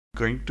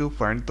going to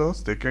find the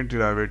second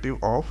derivative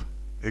of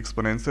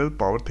exponential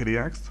power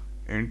 3x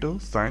into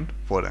sin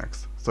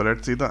 4x. So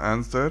let's see the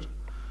answer.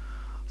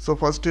 So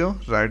first here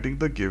writing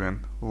the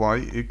given y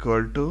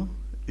equal to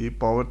e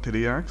power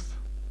 3x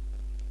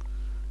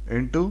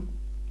into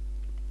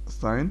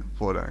sin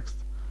 4x.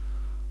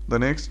 The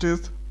next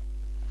is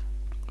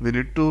we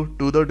need to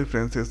do the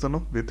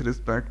differentiation with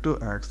respect to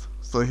x.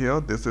 So here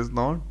this is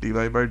now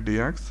dy by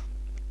dx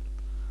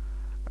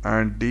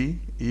and d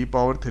e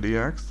power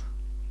 3x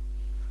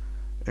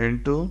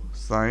into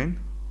sin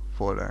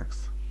 4x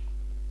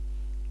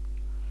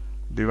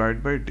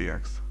divided by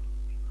dx.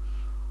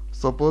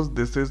 Suppose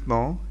this is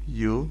now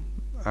u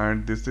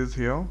and this is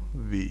here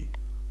v.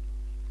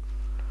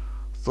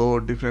 So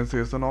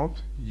differentiation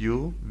of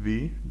u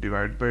v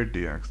divided by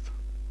dx.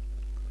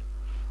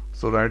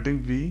 So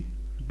writing v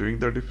doing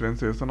the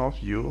differentiation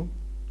of u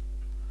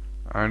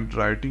and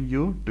writing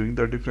u doing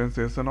the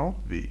differentiation of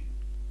v.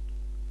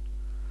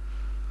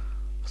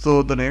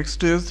 So the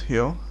next is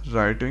here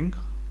writing,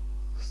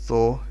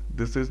 so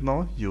this is now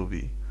uv.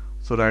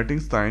 So writing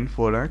sin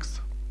 4x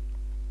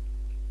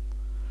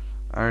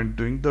and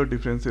doing the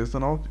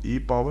differentiation of e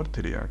power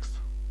 3x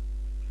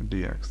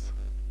dx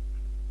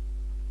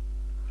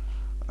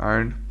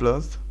and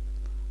plus,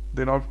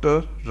 then after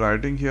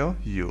writing here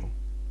u.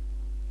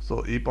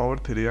 So e power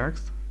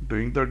 3x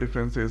doing the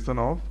differentiation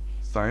of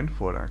sin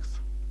 4x.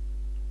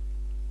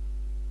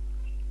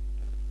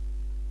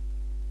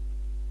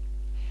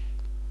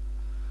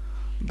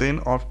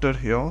 Then after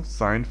here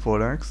sin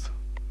 4x,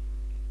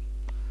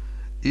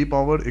 e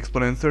power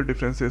exponential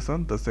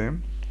differentiation the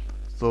same.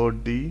 So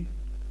d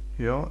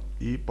here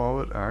e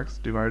power x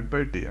divided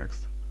by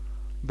dx,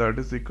 that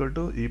is equal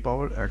to e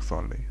power x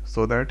only.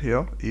 So that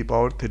here e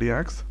power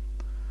 3x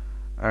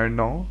and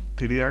now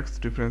 3x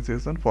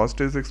differentiation,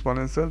 first is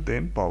exponential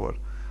then power.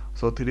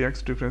 So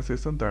 3x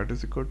differentiation, that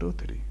is equal to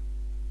 3.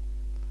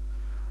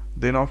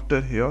 Then after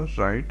here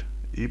write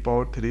e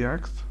power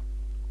 3x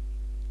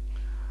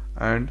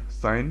and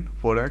sin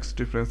 4x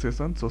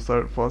differentiation. So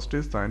first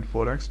is sin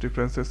 4x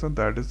differentiation,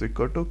 that is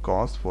equal to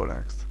cos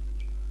 4x.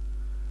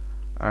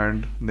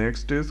 And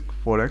next is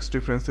 4x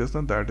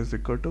differentiation, that is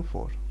equal to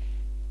 4.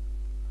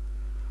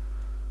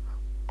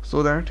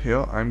 So that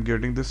here I am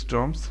getting these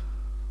terms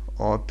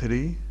or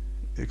 3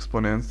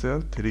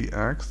 exponential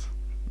 3x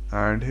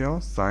and here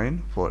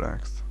sin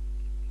 4x,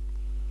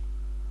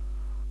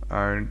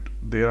 and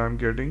there I am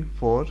getting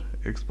 4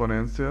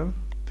 exponential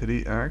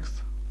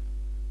 3x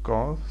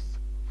cos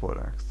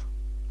 4x.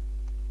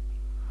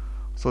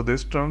 So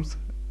these terms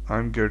I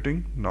am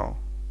getting now,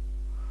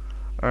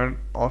 and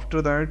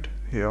after that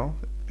here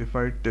if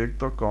I take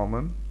the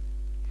common,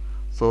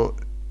 so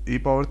e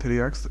power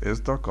 3x is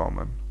the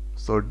common.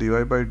 So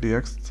dy by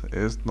dx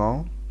is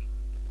now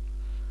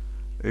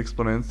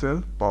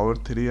exponential power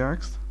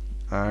 3x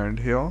and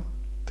here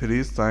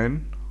 3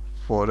 sin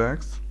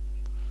 4x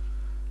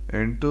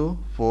into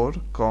 4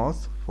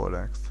 cos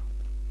 4x.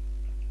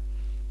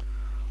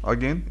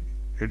 Again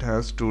it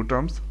has two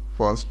terms.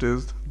 First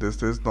is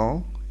this is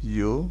now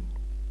u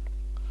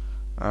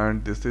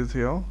and this is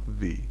here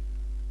v.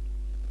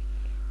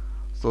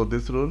 So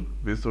this rule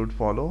we should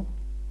follow.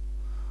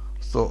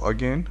 So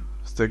again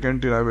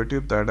second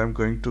derivative that I'm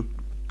going to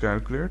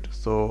calculate.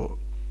 So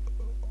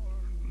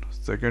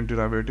second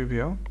derivative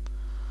here,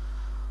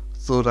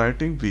 so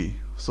writing v,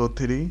 so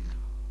 3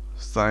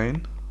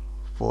 sin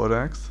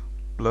 4x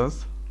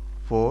plus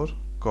 4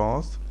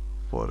 cos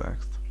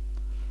 4x.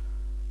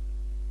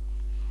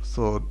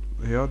 So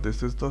here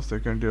this is the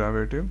second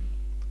derivative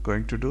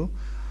going to do.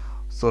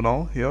 So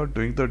now here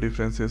doing the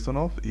differentiation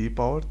of e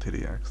power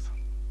 3x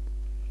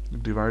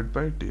divided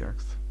by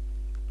dx,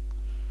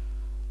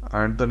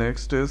 and the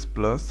next is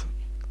plus,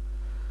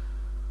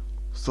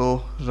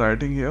 so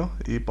writing here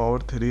e power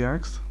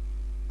 3x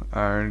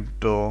and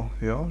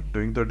here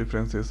doing the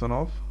differentiation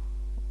of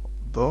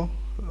the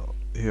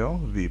here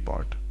v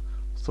part.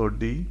 So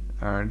d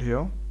and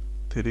here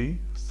 3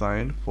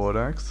 sin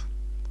 4x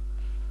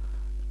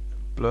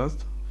plus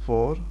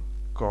 4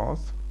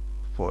 cos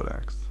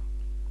 4x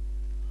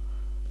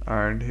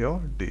and here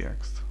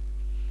dx.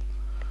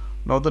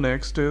 Now the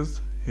next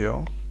is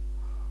here,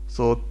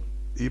 so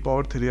e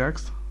power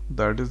 3x,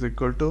 that is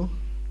equal to,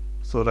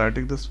 so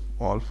writing this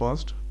all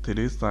first,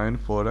 3 sin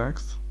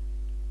 4x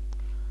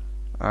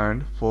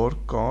and 4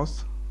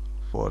 cos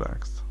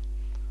 4x.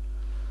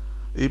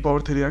 E power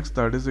 3x,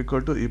 that is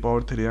equal to e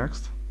power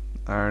 3x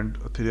and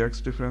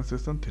 3x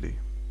differentiation 3.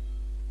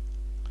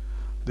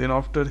 Then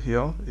after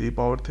here e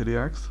power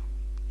 3x,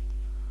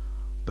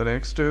 the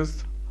next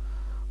is,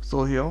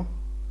 so here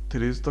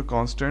 3 is the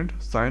constant,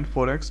 sin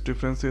 4x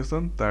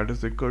differentiation, that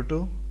is equal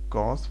to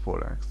cos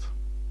 4x,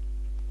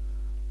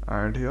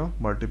 and here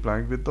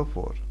multiplying with the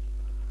 4,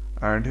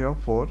 and here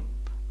 4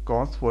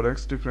 cos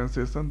 4x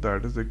differentiation,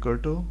 that is equal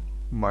to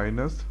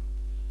minus,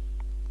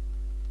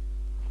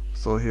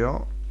 so here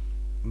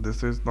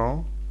this is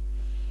now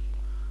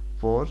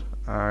 4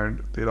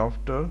 and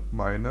thereafter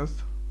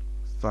minus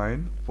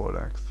sin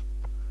 4x,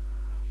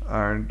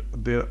 and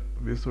there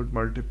we should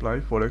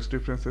multiply 4x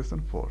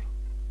differentiation 4.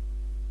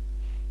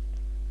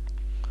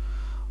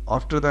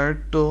 After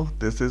that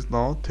this is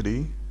now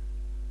 3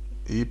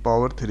 e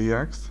power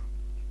 3x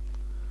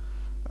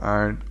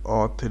and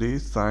or 3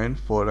 sin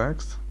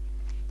 4x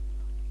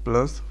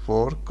plus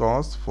 4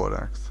 cos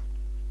 4x,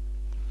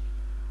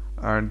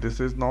 and this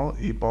is now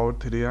e power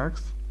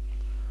 3x,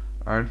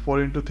 and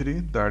 4 into 3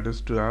 that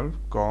is 12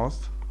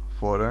 cos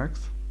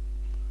 4x,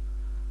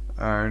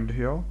 and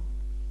here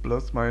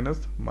plus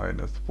minus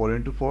minus 4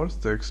 into 4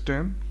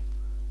 16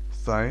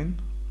 sin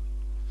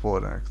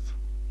 4x.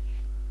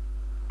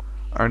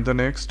 And the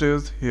next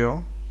is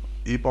here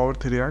e power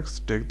 3x,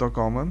 take the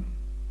common,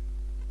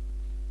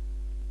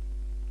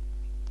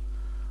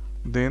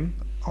 then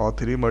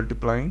 3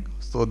 multiplying,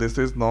 so this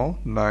is now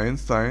 9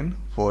 sin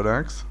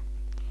 4x,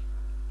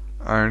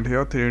 and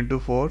here 3 into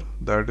 4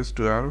 that is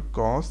 12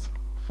 cos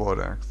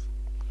 4x,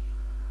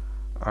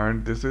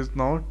 and this is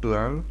now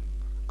 12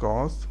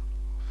 cos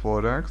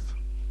 4x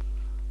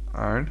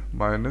and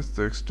minus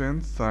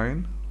 16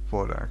 sin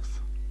 4x.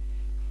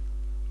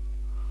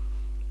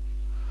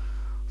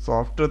 So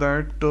after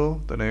that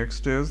the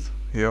next is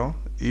here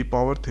e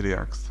power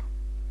 3x.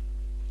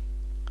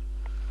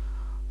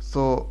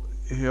 So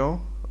here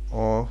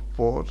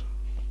 4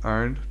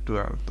 and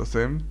 12 the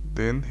same,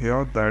 then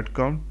here that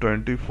come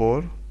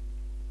 24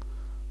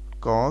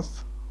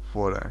 cos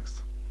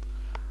 4x,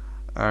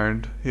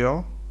 and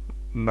here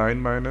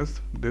 9 minus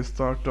this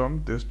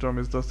term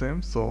is the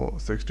same, so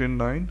 16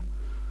 9,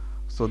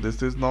 so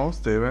this is now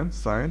 7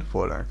 sin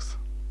 4x,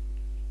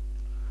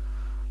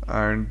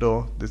 and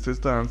this is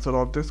the answer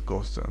of this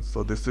question.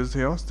 So this is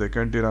here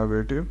second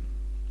derivative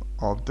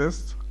of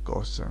this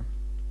question.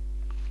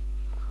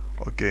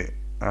 Okay,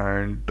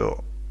 and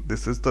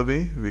this is the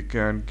way we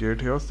can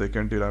get here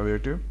second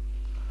derivative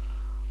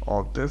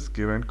of this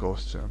given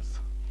questions.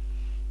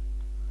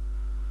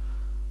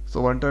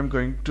 So one time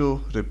going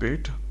to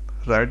repeat,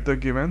 write the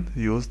given,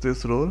 use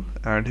this rule,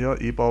 and here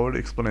e power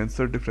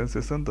exponential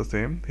differentiation the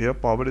same, here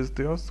power is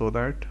there, so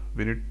that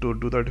we need to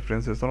do the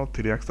differentiation of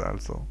 3x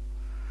also.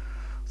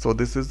 So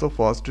this is the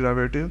first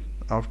derivative.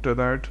 After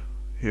that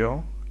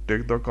here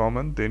take the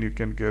common, then you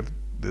can get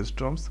these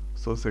terms.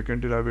 So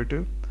second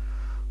derivative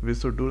we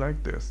should do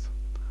like this.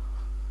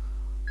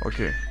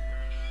 Okay,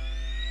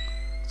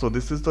 so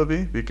this is the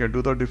way we can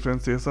do the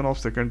differentiation of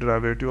second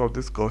derivative of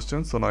this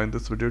question. So now in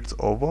this video it's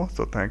over.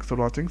 So thanks for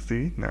watching, see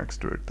you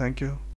next video. Thank you.